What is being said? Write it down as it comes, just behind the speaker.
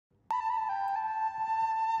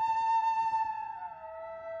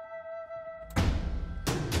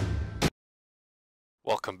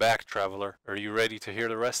Welcome back, traveler. Are you ready to hear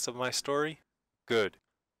the rest of my story? Good.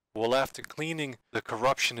 Well, after cleaning the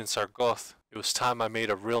corruption in Sargoth, it was time I made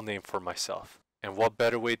a real name for myself. And what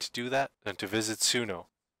better way to do that than to visit Suno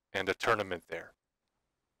and a tournament there.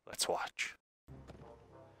 Let's watch.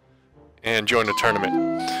 And join the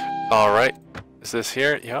tournament. Alright. Is this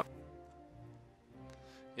here? Yep.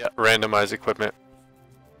 Yeah, randomize equipment.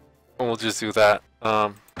 We'll just do that.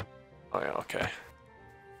 Oh yeah, okay.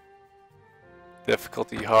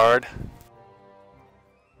 Difficulty hard.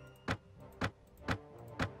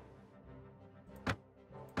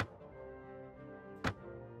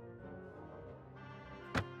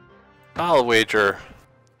 I'll wager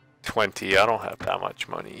 20. I don't have that much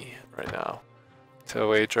money right now. To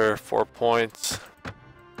wager 4 points,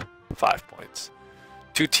 5 points.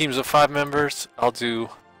 2 teams of 5 members. I'll do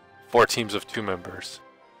 4 teams of 2 members.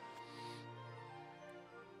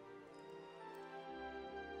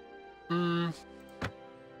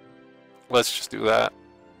 Let's just do that.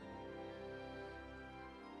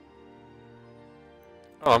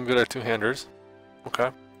 Oh, I'm good at 2-handers. Okay.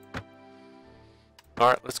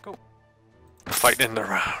 Alright, let's go. Fight in the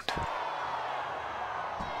round.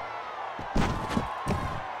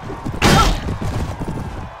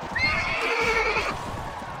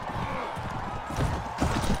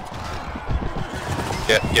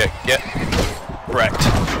 Get wrecked.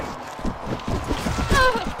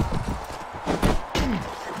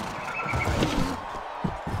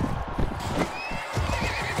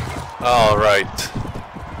 All right.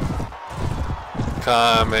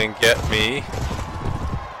 Come and get me.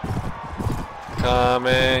 Come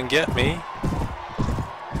and get me.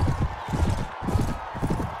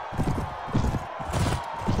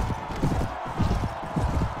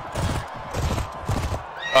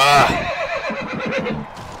 Ah!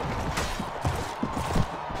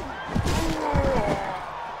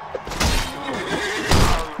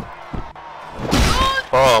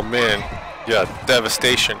 Oh man, yeah,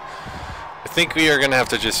 devastation. I think we are gonna have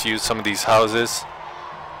to just use some of these houses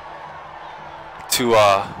to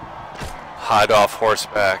hide off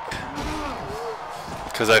horseback,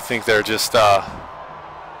 because I think they're just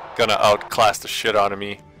gonna outclass the shit out of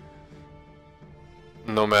me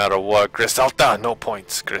no matter what. Griselda, no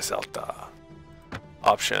points. Griselda.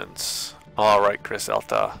 Options. Alright,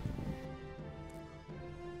 Griselda.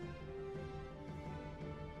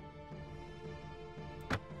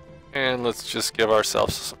 And let's just give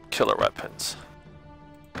ourselves some killer weapons.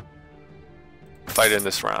 Fight in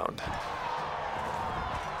this round.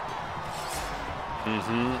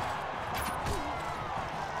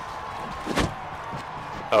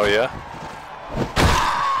 Oh yeah?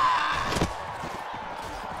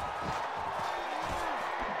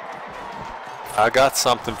 I got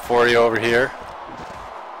something for you over here.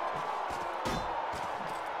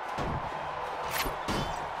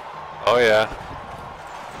 Oh yeah.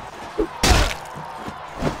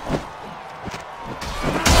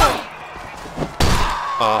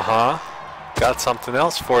 Got something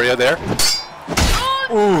else for you there.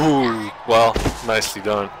 Ooh, well, nicely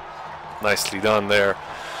done. Nicely done there,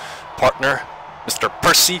 partner, Mr.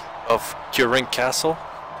 Percy of Curing Castle.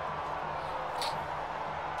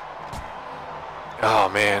 Oh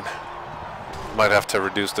man, might have to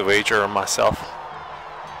reduce the wager on myself.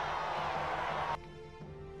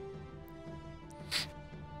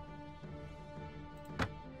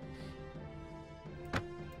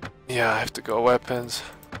 Yeah, I have to go weapons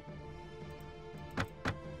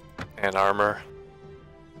and armor.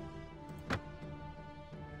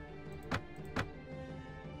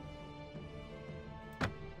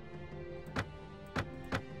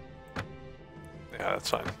 Yeah, that's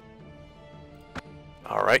fine.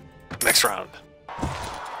 Alright, next round.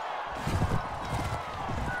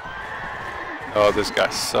 Oh, this guy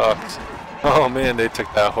sucks. Oh man, they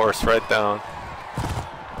took that horse right down.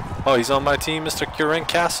 Oh, he's on my team, Mr. Curing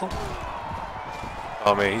Castle?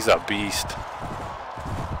 Oh man, he's a beast.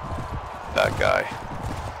 That guy.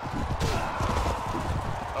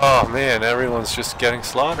 Oh man, everyone's just getting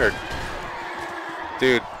slaughtered.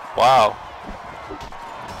 Dude, wow.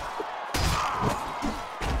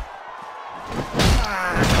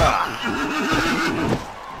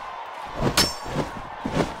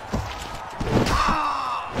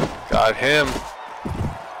 Got him.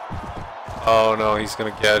 Oh no, he's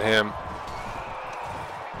gonna get him.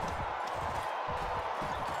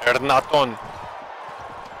 Ernaton.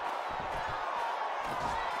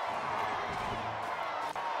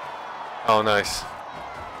 Oh nice.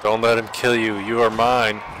 Don't let him kill you. You are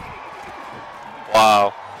mine.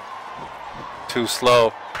 Wow. Too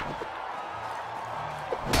slow.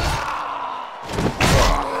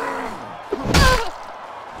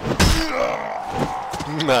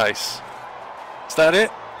 Nice. Is that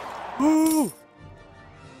it? Woo!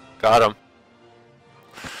 Got him.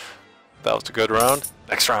 That was a good round.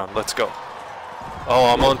 Next round, let's go.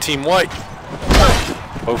 Oh, I'm on team white.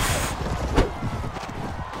 Oof.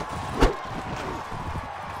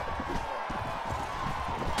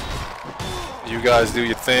 You guys do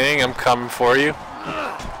your thing. I'm coming for you.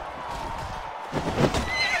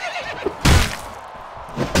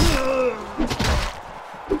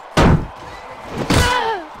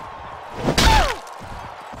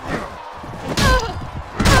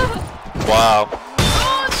 Wow.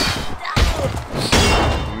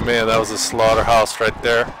 Man, that was a slaughterhouse right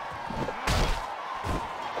there.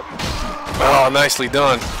 Oh, nicely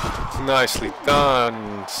done. Nicely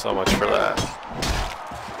done. So much for that.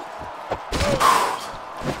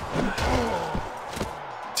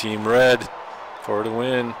 Team red for the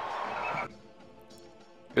win.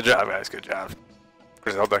 Good job, guys. Good job.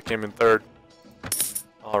 Griselda came in third.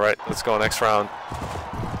 Alright, let's go next round.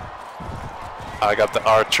 I got the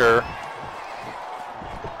archer.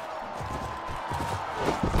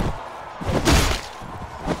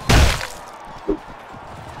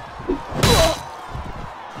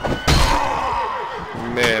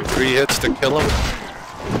 Man, 3 hits to kill him.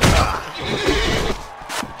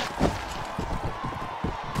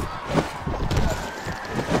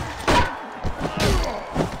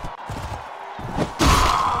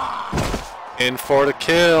 In for the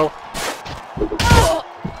kill.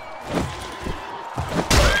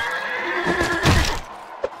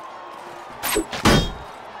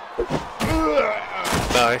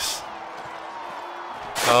 Nice.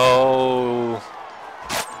 Oh.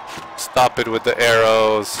 Stop it with the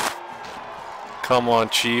arrows. Come on,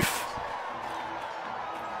 Chief.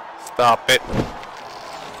 Stop it.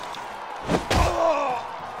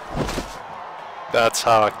 That's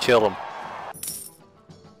how I kill him.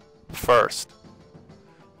 First.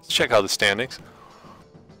 Let's check out the standings.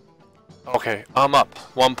 Okay, I'm up.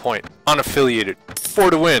 1 point. Unaffiliated. For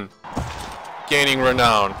the win. Gaining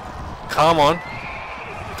renown. Come on.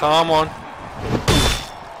 Come on.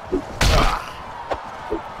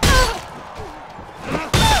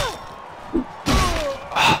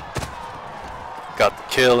 Got the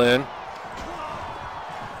kill in.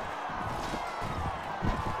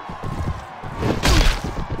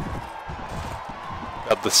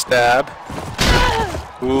 Got the stab.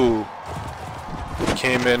 Ooh.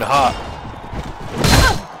 Came in hot.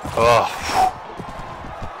 Oh.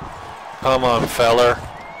 Come on, feller.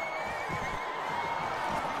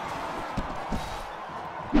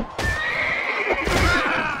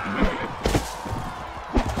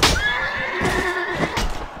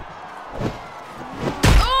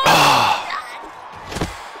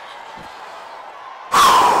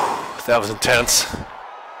 That was intense.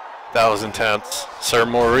 That was intense. Sir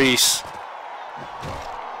Maurice.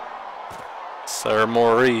 Sir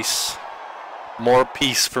Maurice. More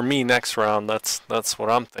peace for me next round. That's what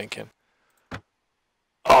I'm thinking.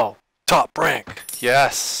 Oh, top rank.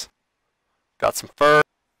 Yes. Got some fur.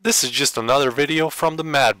 This is just another video from the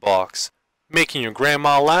theMADbox. Making your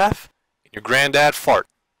grandma laugh and your granddad fart.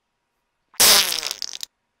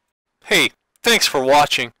 Hey, thanks for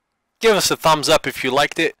watching. Give us a thumbs up if you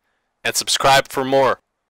liked it. And subscribe for more.